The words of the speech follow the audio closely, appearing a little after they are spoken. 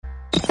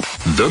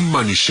The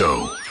Money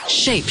Show.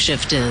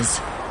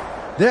 Shapeshifters.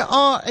 There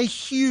are a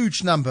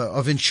huge number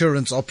of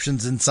insurance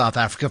options in South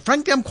Africa.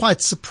 Frankly, I'm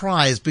quite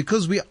surprised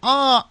because we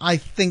are, I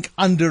think,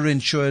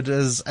 underinsured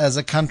as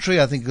a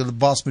country. I think the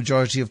vast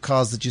majority of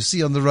cars that you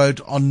see on the road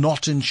are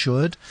not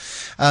insured.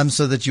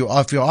 So that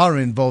if you are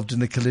involved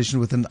in a collision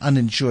with an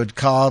uninsured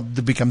car,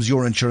 that becomes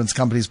your insurance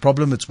company's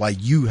problem. It's why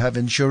you have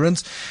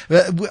insurance.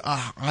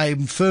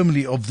 I'm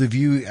firmly of the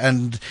view,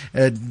 and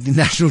the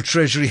National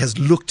Treasury has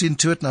looked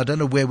into it, and I don't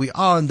know where we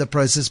are in the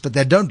process, but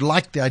they don't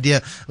like the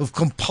idea of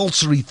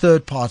compulsory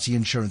third-party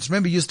insurance.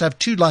 Remember, you used to have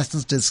 2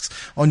 license discs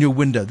on your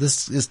window.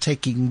 This is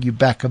taking you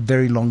back a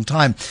very long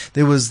time.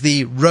 There was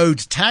the road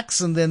tax,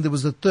 and then there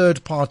was the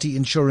third-party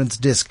insurance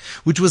disc,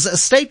 which was a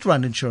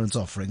state-run insurance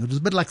offering. It was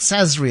a bit like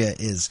Sasria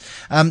is.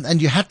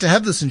 And you had to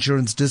have this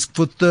insurance disc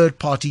for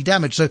third-party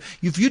damage. So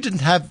if you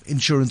didn't have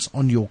insurance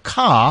on your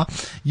car,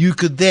 you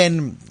could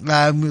then,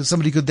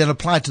 somebody could then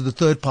apply to the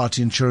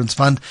third-party insurance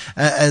fund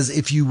as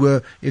if you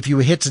were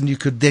hit, and you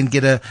could then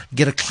get a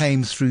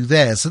claim through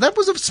there. So that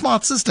was a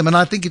smart system, and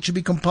I think it should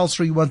be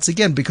compulsory once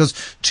again because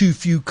too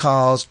few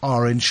cars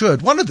are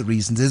insured. One of the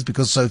reasons is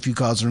because so few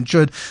cars are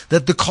insured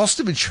that the cost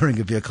of insuring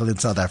a vehicle in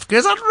South Africa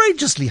is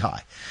outrageously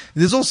high.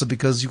 It is also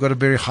because you've got a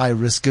very high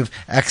risk of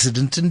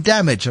accident and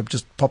damage. I've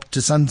just popped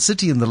to Sun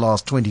City in the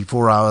last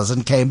 24 hours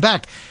and came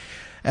back,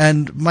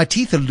 and my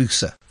teeth are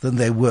looser than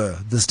they were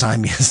this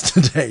time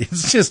yesterday.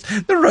 It's just,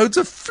 the roads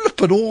are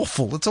flippin'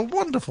 awful. It's a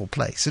wonderful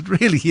place. It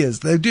really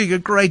is. They're doing a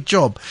great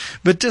job.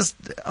 But just,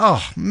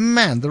 oh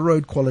man, the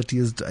road quality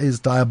is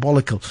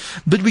diabolical.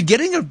 But we're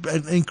getting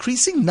an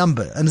increasing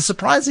number and a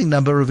surprising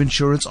number of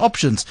insurance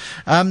options.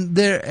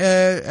 The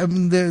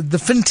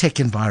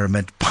fintech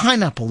environment,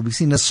 Pineapple. We've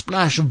seen a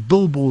splash of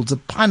billboards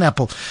of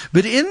Pineapple.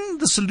 But in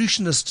the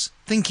Solutionist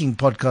Thinking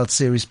podcast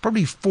series,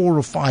 probably 4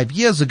 or 5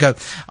 years ago,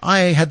 I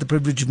had the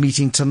privilege of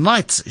meeting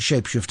tonight's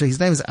shapeshifter.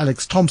 His name is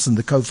Alex Thompson,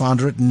 the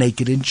co-founder at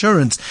Naked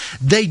Insurance.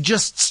 They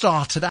just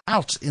started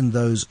out in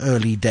those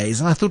early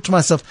days, and I thought to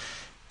myself,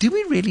 do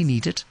we really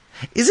need it?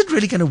 Is it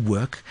really going to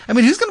work? I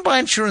mean, who's going to buy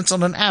insurance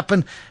on an app?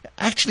 And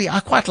actually, I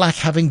quite like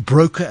having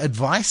broker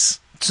advice.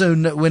 So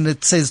when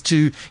it says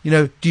to,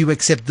 do you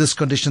accept this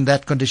condition,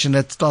 that condition,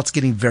 it starts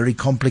getting very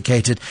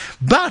complicated.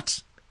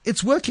 But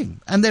it's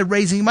working, and they're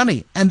raising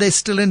money, and they're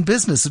still in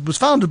business. It was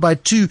founded by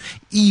 2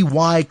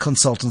 EY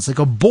consultants. They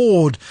got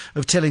bored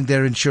of telling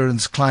their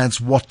insurance clients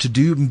what to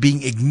do and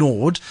being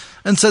ignored,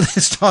 and so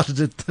they started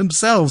it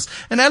themselves.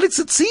 And Alex,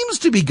 it seems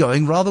to be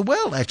going rather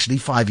well, actually,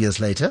 5 years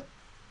later.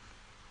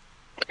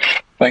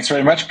 Thanks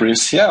very much,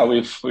 Bruce. Yeah,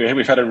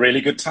 we've had a really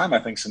good time, I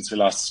think, since we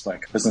last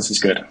spoke. Business is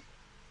good.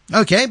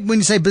 Okay, when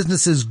you say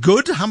business is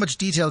good, how much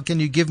detail can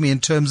you give me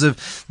in terms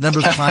of the number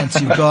of clients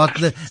you've got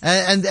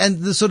and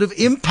the sort of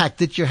impact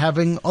that you're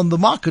having on the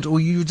market, or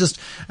you just,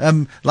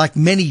 like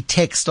many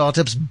tech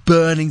startups,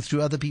 burning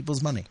through other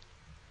people's money?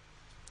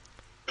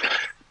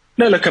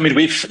 No, look, I mean,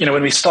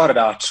 when we started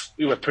out,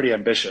 we were pretty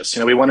ambitious.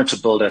 We wanted to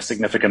build a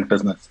significant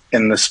business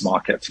in this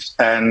market.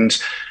 And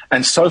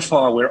so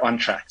far we're on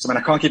track. So, I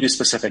mean, I can't give you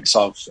specifics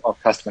of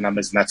customer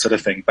numbers and that sort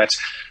of thing, but,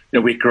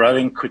 we're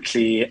growing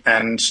quickly,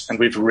 and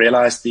we've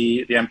realized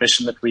the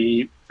ambition that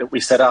we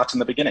set out in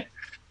the beginning.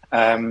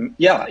 I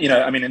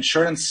mean,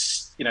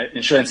 insurance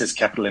is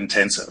capital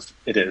intensive.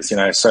 It is,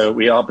 so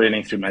we are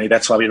burning through money.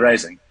 That's why we're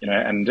raising,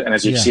 and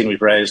as you've seen,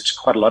 we've raised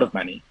quite a lot of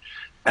money.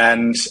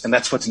 And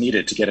that's what's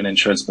needed to get an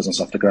insurance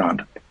business off the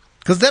ground.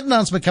 Because that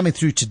announcement coming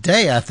through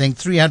today, I think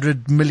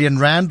 300 million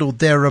rand or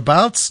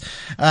thereabouts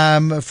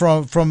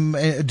from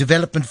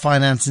development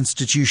finance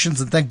institutions,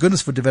 and thank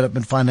goodness for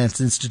development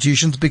finance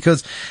institutions,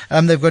 because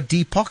they've got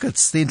deep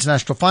pockets. The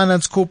International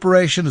Finance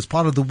Corporation, as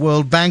part of the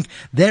World Bank,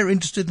 they're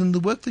interested in the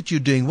work that you're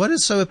doing. What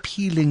is so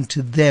appealing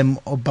to them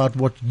about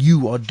what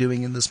you are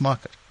doing in this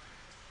market?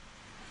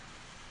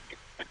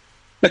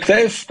 Look,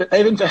 they've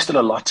invested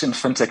a lot in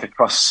fintech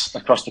across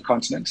the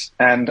continent,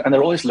 and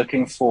they're always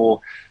looking for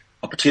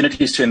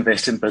opportunities to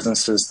invest in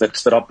businesses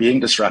that are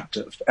being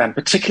disruptive, and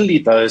particularly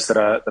those that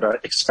are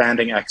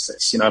expanding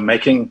access,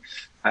 making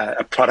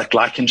a product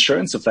like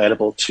insurance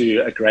available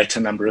to a greater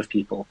number of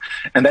people.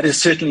 And that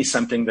is certainly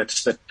something that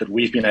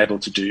we've been able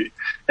to do.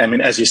 I mean,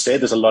 as you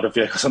said, there's a lot of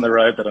vehicles on the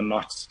road that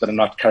are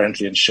not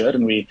currently insured,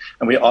 and we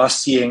are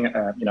seeing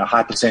a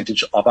high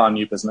percentage of our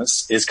new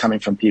business is coming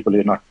from people who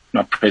are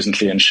not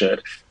presently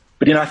insured.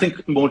 But I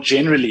think more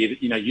generally,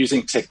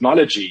 using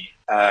technology,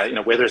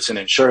 whether it's in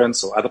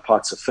insurance or other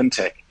parts of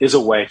fintech, is a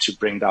way to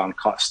bring down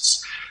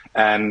costs.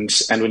 And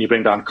when you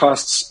bring down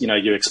costs,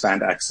 you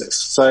expand access.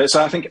 So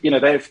I think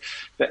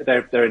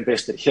they're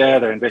invested here,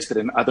 they're invested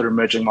in other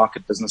emerging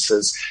market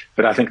businesses,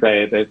 but I think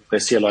they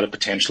see a lot of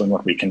potential in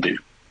what we can do.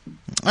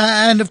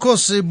 And of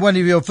course, one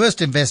of your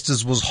first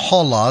investors was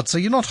Hollard, so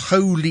you're not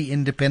wholly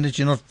independent.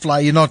 You're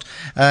not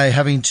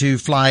having to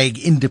fly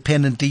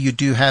independently. You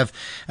do have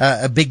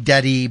a big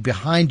daddy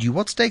behind you.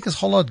 What stake has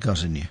Hollard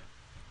got in you?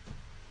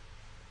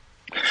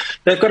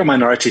 They've got a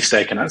minority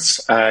stake in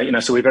us,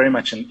 so we're very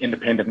much an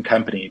independent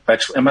company.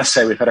 But I must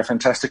say we've had a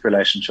fantastic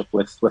relationship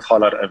with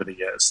Hollard over the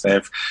years.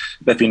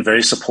 They've been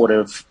very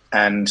supportive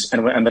And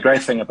the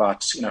great thing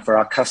about, for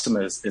our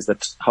customers is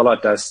that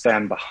Hollard does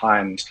stand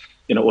behind,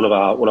 all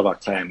of our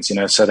claims,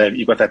 so that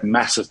you've got that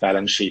massive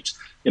balance sheet,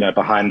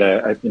 behind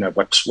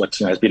what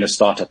has been a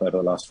startup over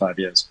the last 5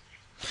 years.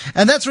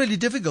 And that's really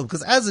difficult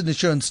because as an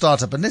insurance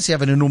startup, unless you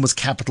have an enormous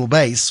capital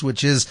base,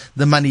 which is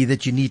the money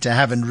that you need to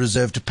have in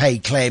reserve to pay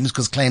claims,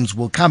 because claims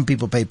will come,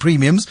 people pay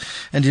premiums,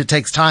 and it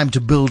takes time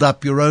to build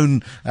up your own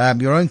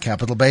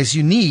capital base.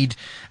 You need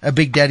a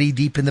big daddy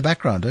deep in the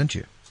background, don't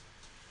you?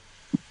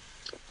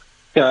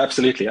 Yeah,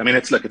 absolutely. I mean,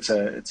 it's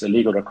a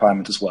legal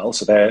requirement as well.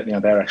 So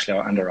they're actually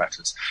our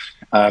underwriters.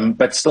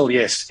 But still,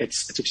 yes,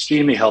 it's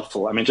extremely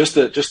helpful. I mean, just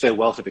their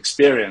wealth of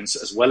experience,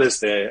 as well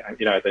as their,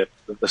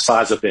 the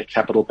size of their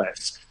capital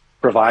base,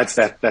 provides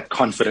that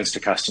confidence to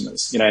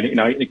customers.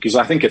 Because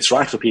I think it's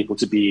right for people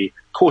to be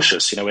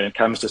cautious. When it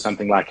comes to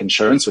something like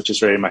insurance, which is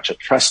very much a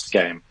trust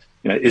game.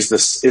 Is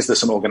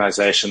this an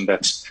organization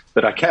that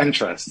I can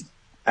trust?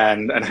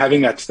 And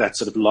having that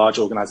sort of large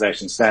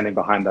organization standing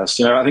behind us,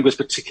 I think was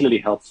particularly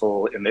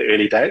helpful in the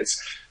early days.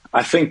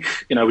 I think,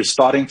 we're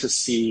starting to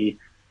see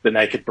the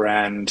Naked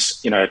brand,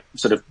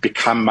 sort of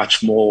become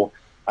much more,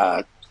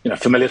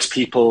 familiar to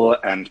people,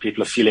 and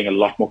people are feeling a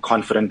lot more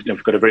confident.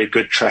 We've got a very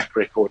good track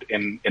record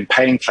in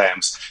paying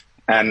claims.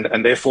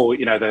 And therefore,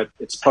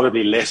 it's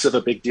probably less of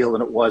a big deal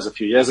than it was a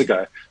few years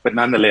ago. But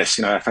nonetheless,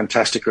 a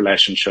fantastic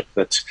relationship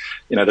that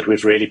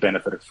we've really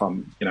benefited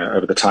from,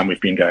 over the time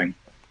we've been going.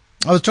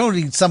 I was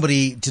talking to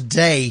somebody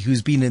today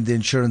who's been in the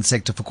insurance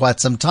sector for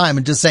quite some time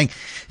and just saying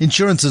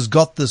insurance has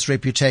got this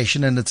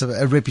reputation, and it's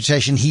a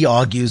reputation, he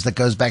argues, that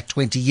goes back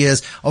 20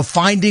 years of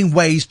finding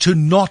ways to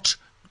not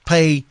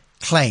pay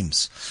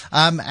claims.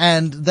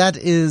 And that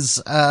is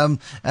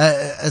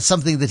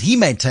something that he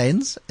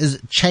maintains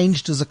is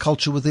changed as a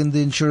culture within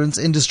the insurance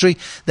industry,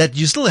 that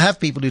you still have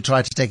people who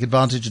try to take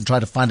advantage and try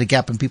to find a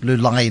gap, and people who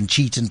lie and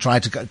cheat and try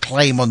to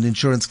claim on the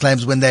insurance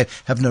claims when they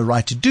have no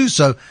right to do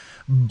so.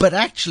 But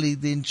actually,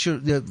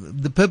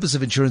 the purpose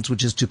of insurance,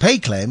 which is to pay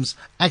claims,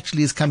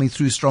 actually is coming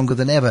through stronger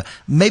than ever.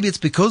 Maybe it's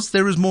because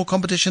there is more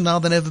competition now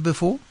than ever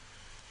before?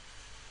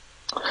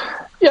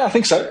 Yeah, I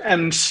think so.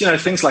 And,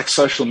 things like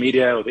social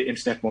media or the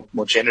internet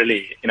more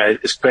generally,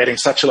 is creating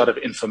such a lot of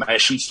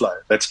information flow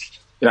that,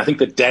 I think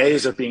the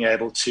days of being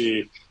able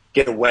to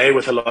get away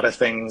with a lot of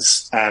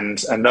things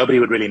and nobody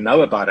would really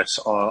know about it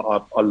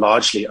are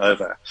largely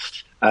over.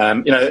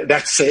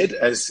 That said,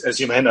 as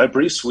you may know,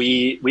 Bruce,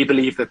 we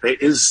believe that there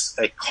is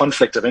a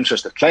conflict of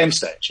interest at claim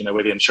stage,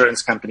 where the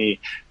insurance company,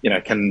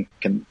 can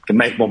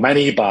make more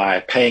money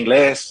by paying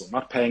less or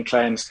not paying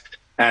claims.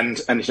 And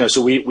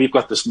so we've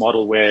got this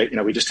model where,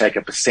 we just take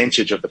a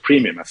percentage of the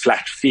premium, a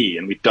flat fee,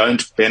 and we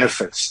don't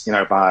benefit,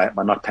 by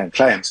not paying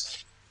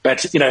claims.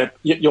 But,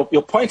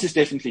 your point is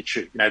definitely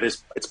true.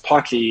 It's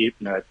partly,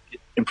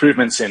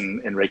 improvements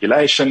in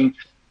regulation,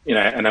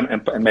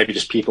 and maybe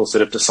just people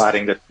sort of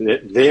deciding that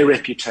their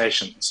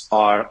reputations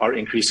are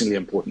increasingly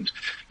important.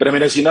 But I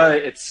mean, as you know,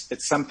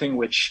 it's something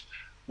which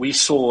we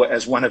saw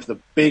as one of the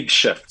big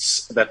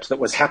shifts that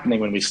was happening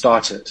when we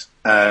started.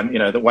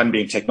 The one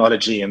being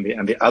technology, and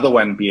the other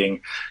one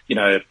being,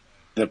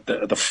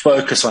 the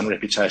focus on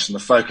reputation, the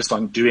focus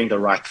on doing the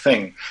right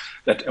thing.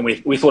 And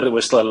we thought it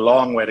was still a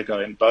long way to go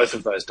in both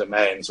of those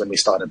domains when we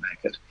started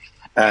Naked.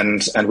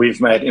 And we've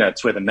made,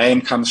 it's where the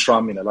name comes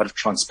from, a lot of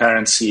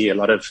transparency, a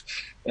lot of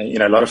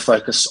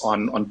focus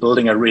on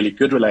building a really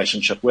good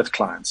relationship with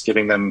clients,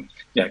 giving them,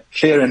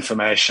 clear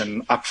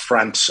information up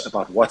front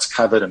about what's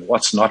covered and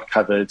what's not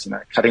covered,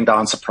 cutting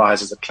down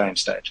surprises at claim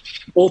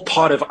stage. All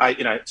part of,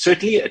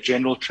 certainly a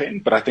general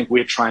trend, but I think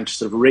we're trying to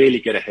sort of really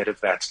get ahead of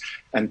that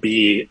and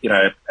be,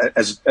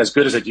 as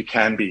good as you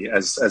can be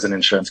as an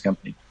insurance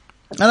company.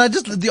 And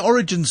the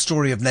origin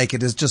story of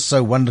Naked is just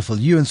so wonderful.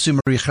 You and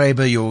Sumari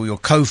Grebe, your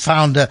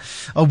co-founder,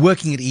 are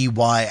working at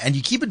EY, and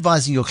you keep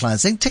advising your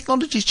clients, saying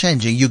technology is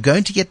changing. You're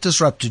going to get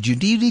disrupted. You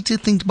need to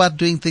think about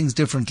doing things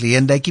differently.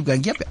 And they keep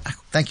going, yep,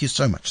 thank you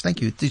so much.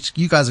 Thank you.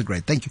 You guys are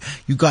great. Thank you.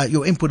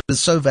 Your input is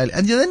so valuable.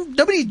 And then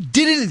nobody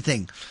did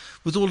anything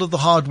with all of the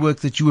hard work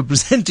that you were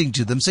presenting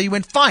to them. So you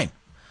went, fine,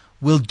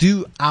 we'll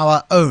do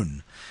our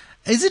own.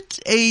 Is it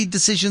a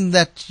decision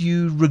that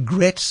you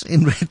regret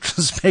in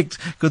retrospect,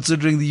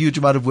 considering the huge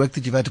amount of work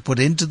that you've had to put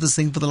into this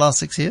thing for the last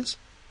 6 years?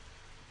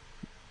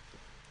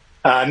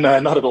 No,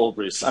 not at all,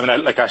 Bruce. I mean,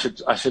 I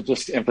should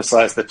just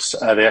emphasize that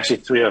there are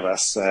actually three of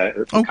us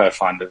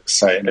co-founders.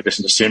 So in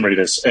addition to Sumari,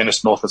 there's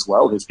Ernest North as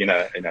well, who's been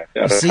the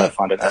other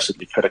co-founder that should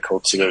be critical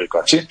to where we've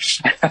got you.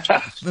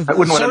 I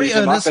wouldn't want to leave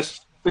him out, but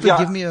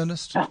forgive me,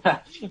 Ernest.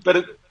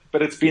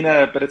 But it's been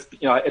an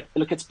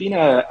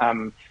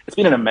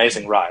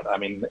amazing ride. I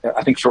mean,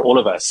 I think for all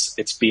of us,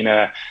 it's been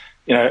a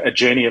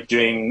journey of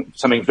doing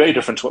something very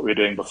different to what we were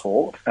doing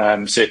before.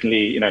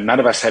 Certainly, none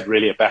of us had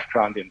really a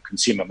background in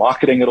consumer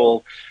marketing at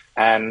all.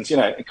 And,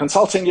 in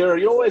consulting,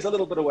 you're always a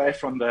little bit away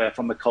from the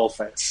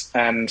coalface.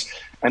 And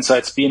so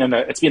it's been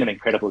an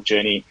incredible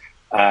journey.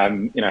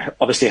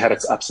 Obviously had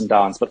its ups and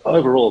downs, but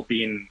overall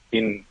been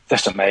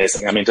just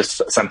amazing. I mean,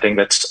 just something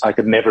that I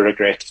could never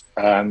regret.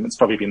 It's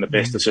probably been the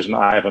best decision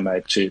I ever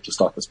made to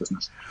start this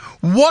business.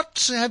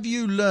 What have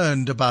you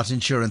learned about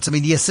insurance? I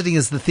mean, you're sitting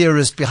as the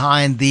theorist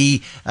behind,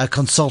 the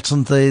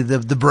consultant,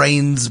 the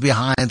brains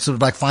behind sort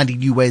of like finding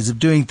new ways of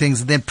doing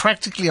things and then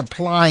practically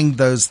applying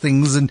those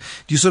things. And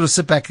do you sort of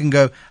sit back and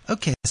go,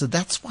 okay, so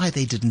that's why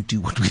they didn't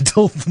do what we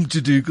told them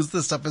to do, because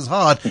this stuff is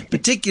hard,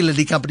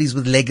 particularly companies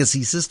with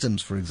legacy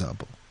systems, for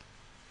example.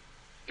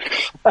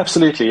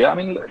 Absolutely. I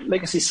mean,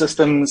 legacy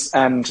systems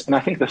and I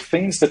think the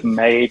things that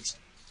made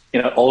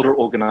older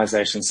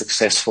organizations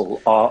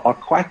successful are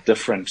quite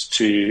different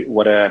to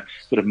what a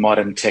sort of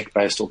modern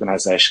tech-based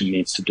organization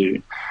needs to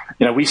do.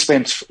 We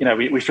spent,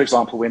 we for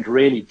example, went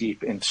really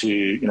deep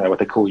into, what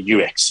they call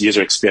UX,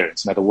 user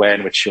experience, the way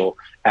in which your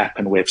app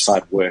and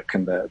website work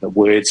and the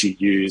words you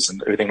use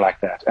and everything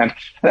like that. And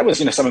that was,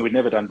 something we'd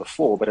never done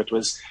before, but it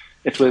was,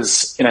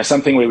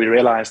 something where we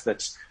realized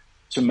that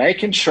to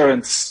make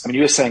insurance, I mean,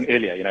 you were saying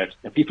earlier,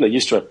 people are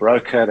used to a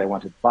broker, they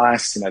want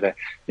advice,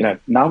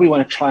 now we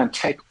want to try and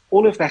take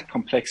all of that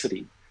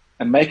complexity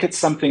and make it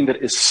something that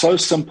is so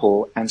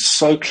simple and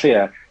so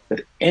clear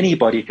that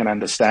anybody can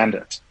understand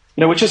it,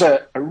 which is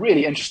a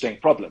really interesting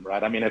problem,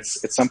 right? I mean,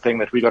 it's something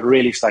that we got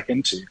really stuck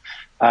into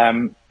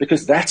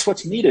because that's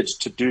what's needed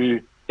to do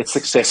it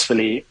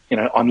successfully,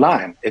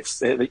 online.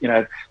 It's,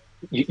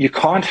 you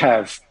can't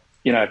have,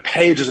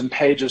 pages and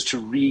pages to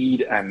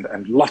read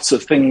and lots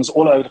of things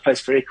all over the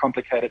place, very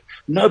complicated.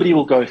 Nobody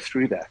will go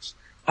through that.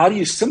 How do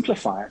you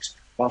simplify it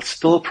while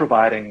still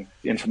providing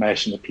the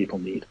information that people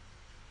need?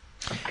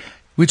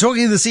 We're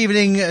talking this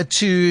evening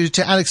to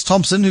Alex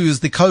Thompson, who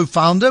is the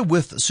co-founder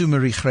with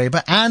Sumari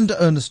Grebe and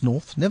Ernest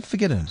North. Never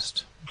forget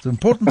Ernest. The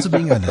importance of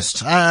being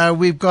earnest.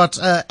 We've got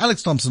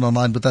Alex Thompson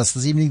online with us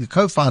this evening, the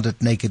co-founder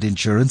at Naked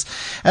Insurance.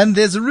 And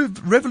there's a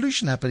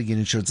revolution happening in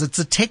insurance. It's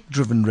a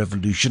tech-driven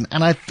revolution.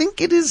 And I think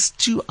it is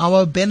to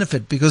our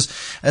benefit because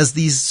as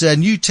these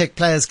new tech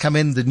players come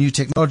in, the new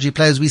technology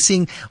players, we're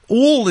seeing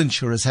all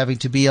insurers having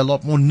to be a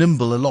lot more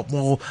nimble, a lot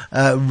more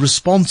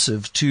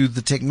responsive to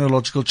the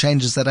technological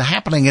changes that are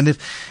happening. And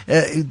if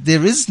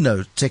there is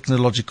no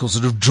technological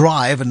sort of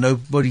drive and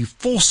nobody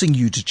forcing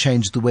you to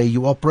change the way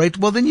you operate,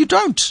 well, then you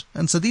don't.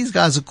 And so these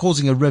guys are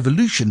causing a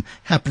revolution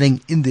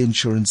happening in the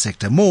insurance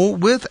sector. More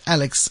with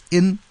Alex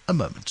in a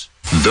moment.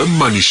 The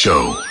Money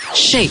Show.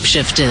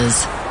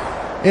 Shapeshifters.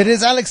 It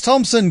is Alex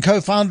Thompson,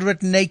 co-founder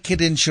at Naked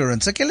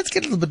Insurance. Okay, let's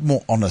get a little bit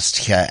more honest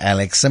here,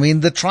 Alex. I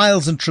mean, the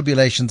trials and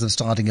tribulations of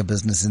starting a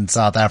business in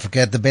South Africa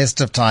at the best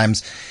of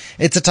times.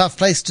 It's a tough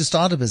place to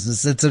start a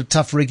business. It's a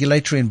tough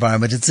regulatory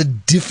environment. It's a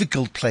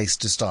difficult place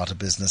to start a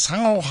business.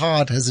 How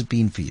hard has it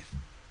been for you?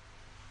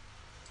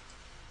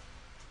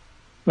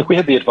 Look, we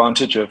had the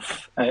advantage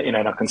of, in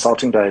our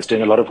consulting days,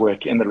 doing a lot of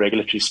work in the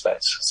regulatory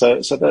space. So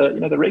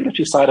the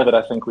regulatory side of it,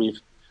 I think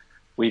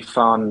we've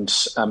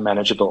found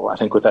manageable, I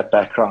think, with that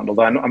background.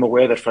 Although I'm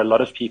aware that for a lot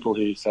of people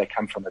who, say,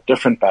 come from a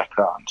different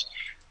background,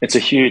 it's a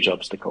huge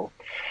obstacle.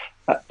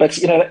 But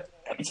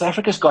South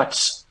Africa's got,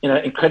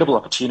 incredible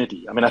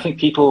opportunity. I mean, I think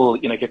people,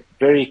 get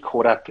very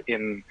caught up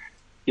in,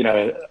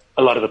 a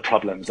lot of the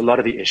problems, a lot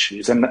of the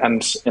issues, and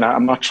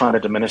I'm not trying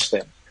to diminish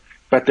them.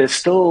 But there's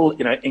still,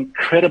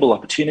 incredible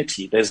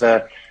opportunity. There's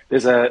a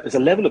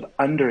level of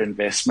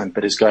underinvestment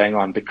that is going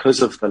on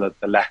because of the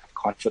lack of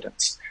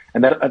confidence,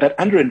 and that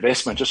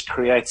underinvestment just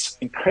creates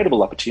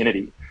incredible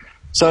opportunity.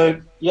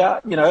 So yeah,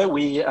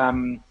 we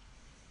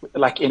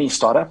like any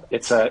startup,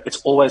 it's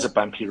always a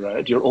bumpy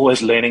road. You're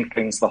always learning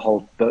things the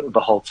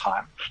whole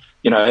time.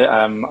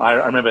 I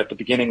remember at the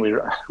beginning we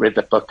read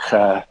the book,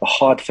 The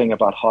Hard Thing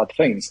About Hard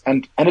Things,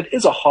 and it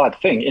is a hard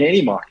thing in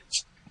any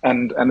market.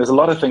 And there's a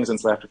lot of things in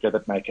South Africa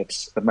that make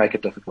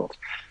it difficult.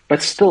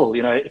 But still,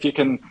 if you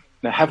can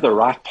have the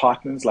right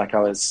partners, like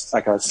I was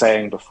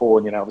saying before,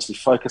 and obviously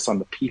focus on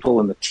the people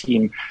and the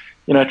team,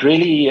 it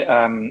really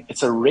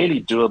it's a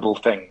really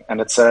doable thing, and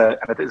it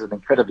is an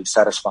incredibly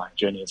satisfying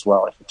journey as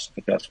well if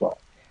it goes well.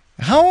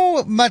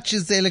 How much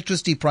is the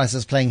electricity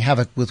prices playing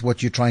havoc with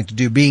what you're trying to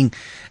do, being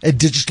a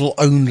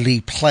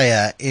digital-only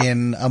player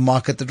in a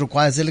market that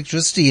requires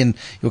electricity, and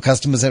your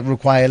customers that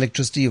require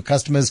electricity? Your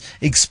customers'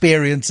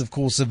 experience, of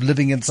course, of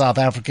living in South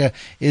Africa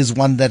is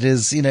one that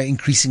is,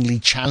 increasingly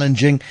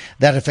challenging.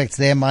 That affects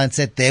their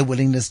mindset, their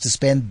willingness to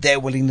spend, their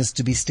willingness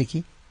to be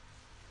sticky.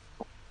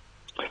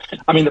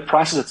 I mean, the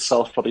prices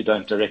itself probably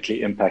don't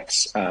directly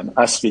impact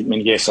us. I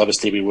mean, yes,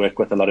 obviously we work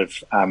with a lot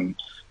of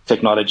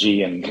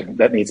technology, and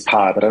that needs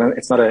power, but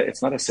it's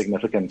not a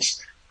significant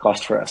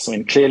cost for us. I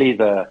mean, clearly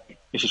the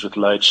issues with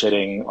load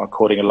shedding are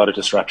causing a lot of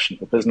disruption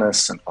for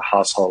business and for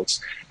households,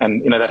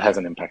 and that has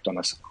an impact on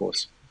us, of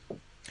course.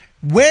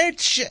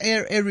 Which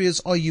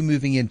areas are you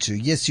moving into?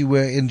 Yes, you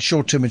were in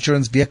short-term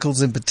insurance,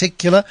 vehicles in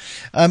particular.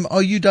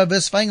 Are you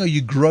diversifying? Are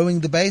you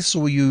growing the base,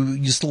 or are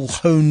you still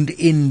honed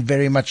in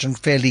very much on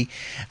fairly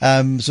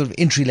sort of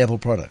entry-level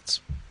products?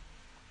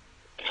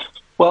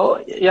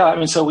 Well, yeah, I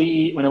mean, so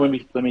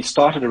when we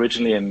started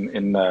originally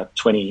in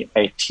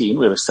 2018,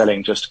 we were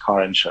selling just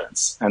car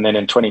insurance, and then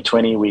in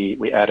 2020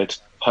 we added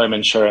home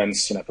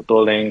insurance, for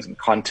buildings and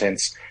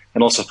contents,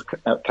 and also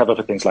cover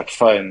for things like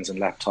phones and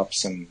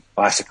laptops and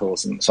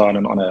bicycles and so on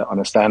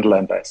a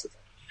standalone basis.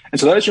 And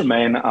so those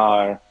remain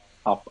our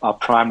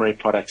primary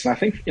products. And I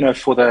think,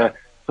 for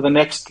the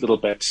next little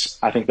bit,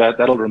 I think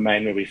that'll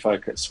remain where we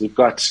focus. We've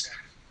got,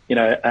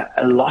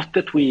 a lot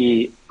that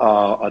we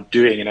are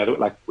doing,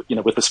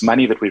 with this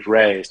money that we've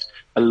raised,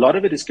 a lot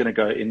of it is going to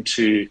go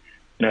into,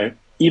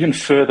 even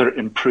further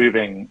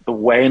improving the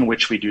way in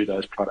which we do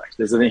those products.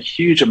 There's a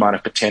huge amount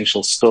of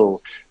potential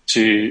still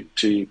to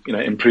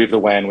improve the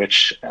way in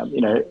which,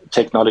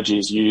 technology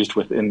is used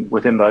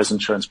within those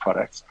insurance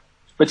products.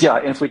 But yeah,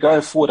 if we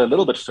go forward a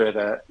little bit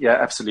further, yeah,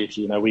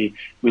 absolutely. We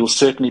will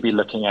certainly be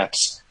looking at,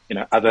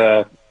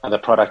 other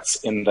products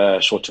in the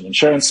short-term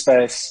insurance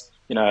space,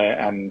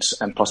 and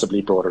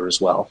possibly broader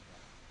as well.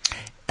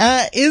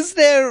 Is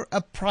there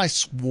a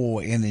price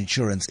war in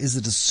insurance? Is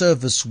it a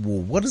service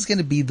war? What is going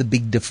to be the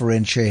big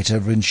differentiator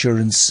of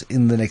insurance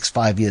in the next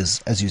 5 years,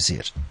 as you see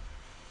it?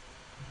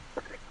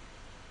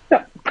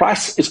 Yeah,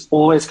 price is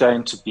always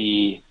going to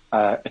be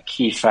a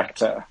key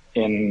factor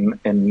in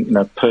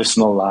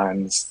personal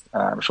lines,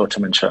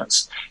 short-term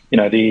insurance.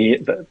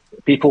 The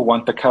people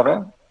want the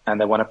cover and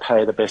they want to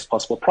pay the best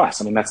possible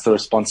price. I mean, that's the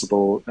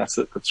responsible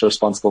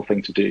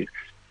thing to do.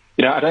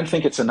 I don't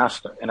think it's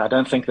enough, and I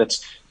don't think that,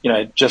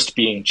 just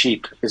being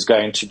cheap is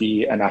going to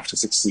be enough to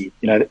succeed.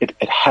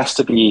 It has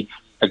to be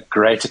a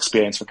great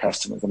experience for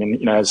customers. I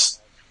mean,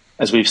 as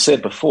we've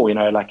said before,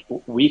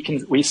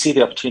 we see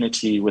the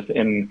opportunity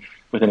within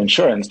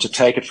insurance to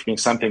take it from being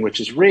something which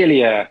is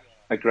really a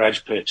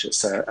grudge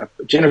purchase,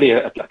 generally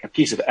like a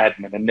piece of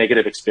admin, a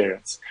negative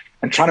experience,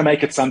 and trying to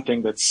make it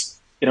something that's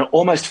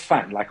almost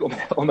fun, like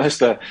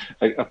almost an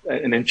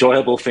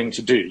enjoyable thing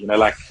to do.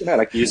 Like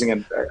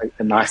using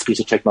a nice piece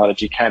of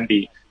technology can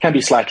be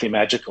slightly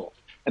magical,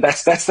 and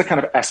that's the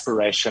kind of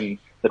aspiration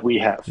that we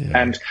have. Yeah.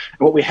 And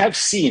what we have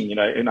seen,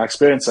 in our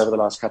experience over the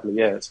last couple of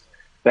years,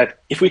 that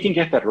if we can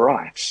get that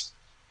right,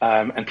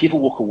 and people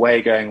walk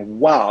away going,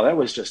 "Wow, that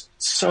was just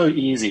so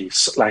easy,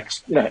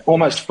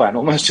 almost fun,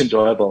 almost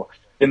enjoyable,"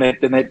 then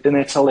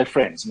they tell their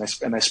friends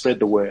and they spread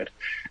the word.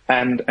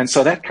 And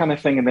so that kind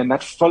of thing, and then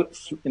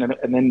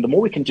and then the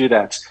more we can do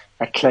that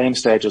at claim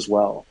stage as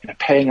well,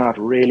 paying out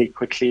really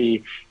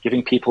quickly,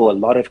 giving people a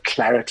lot of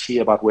clarity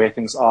about where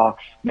things are,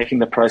 making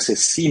the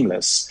process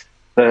seamless.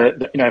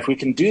 If we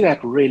can do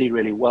that really,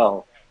 really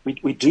well,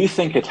 we do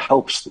think it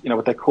helps.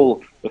 What they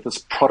call with this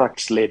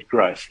product-led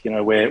growth.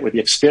 Where the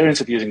experience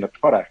of using the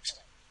product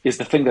is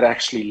the thing that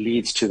actually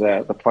leads to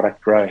the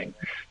product growing.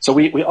 So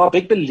we are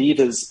big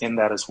believers in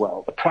that as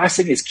well. The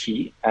pricing is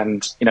key,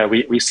 and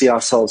we see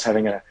ourselves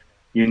having a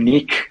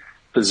unique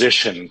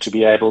position to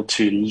be able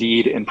to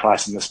lead in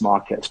price in this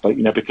market. But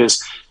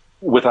because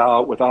with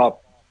our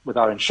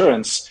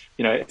insurance,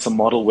 it's a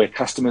model where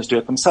customers do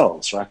it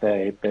themselves, right?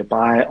 They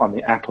buy on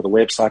the app or the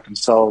website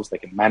themselves. They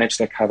can manage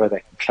their cover.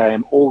 They can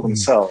claim all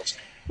themselves.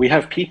 We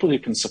have people who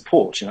can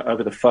support,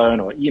 over the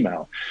phone or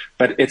email,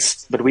 but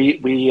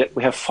we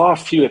have far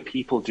fewer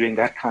people doing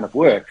that kind of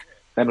work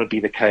than would be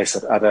the case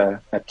at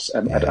other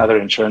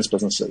insurance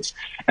businesses.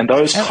 And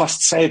those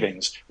cost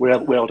savings we're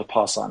able to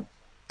pass on.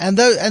 And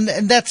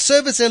that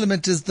service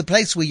element is the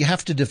place where you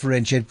have to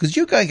differentiate, because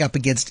you're going up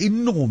against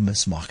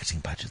enormous marketing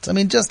budgets. I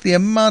mean, just the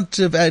amount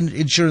of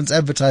insurance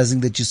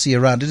advertising that you see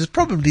around it is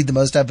probably the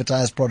most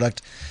advertised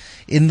product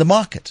in the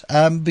market,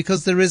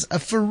 because there is a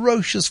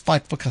ferocious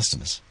fight for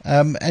customers,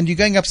 and you're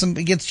going up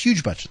against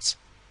huge budgets.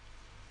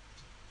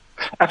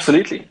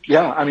 Absolutely,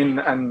 yeah. I mean,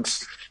 and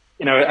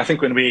I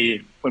think when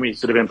we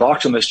sort of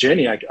embarked on this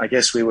journey, I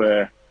guess we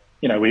were,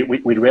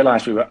 we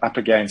realized we were up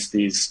against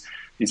these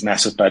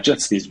massive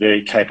budgets, these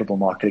very capable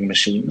marketing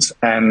machines,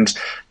 and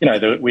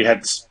we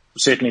had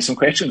certainly some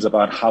questions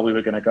about how we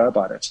were going to go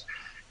about it.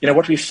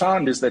 What we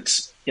found is that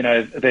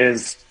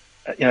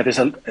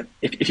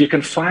if you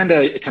can find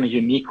a kind of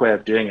unique way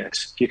of doing it,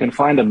 if you can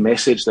find a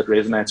message that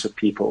resonates with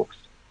people,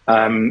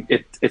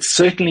 it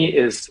certainly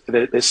is.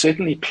 There's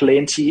certainly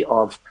plenty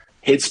of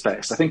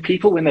headspace. I think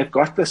people, when they've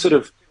got the sort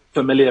of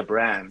familiar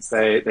brands,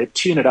 they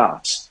tune it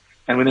out,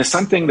 and when there's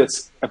something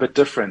that's a bit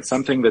different,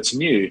 something that's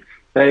new,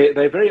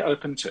 they're very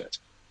open to it.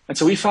 And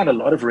so we found a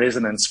lot of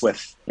resonance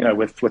with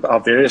our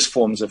various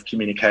forms of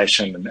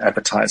communication and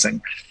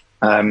advertising.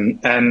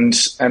 And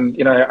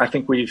I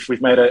think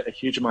we've made a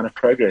huge amount of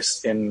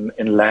progress in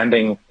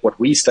landing what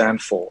we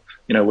stand for,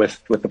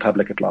 with the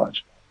public at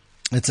large.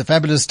 It's a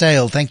fabulous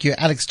tale. Thank you,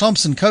 Alex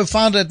Thompson,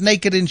 co-founder at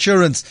Naked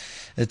Insurance.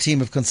 A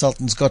team of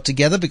consultants got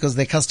together because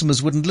their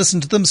customers wouldn't listen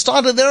to them,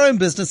 started their own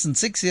business, and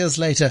 6 years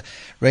later,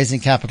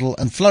 raising capital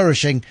and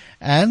flourishing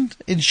and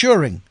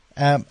insuring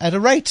at a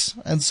rate,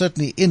 and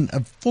certainly in a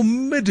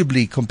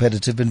formidably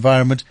competitive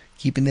environment,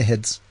 keeping their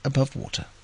heads above water.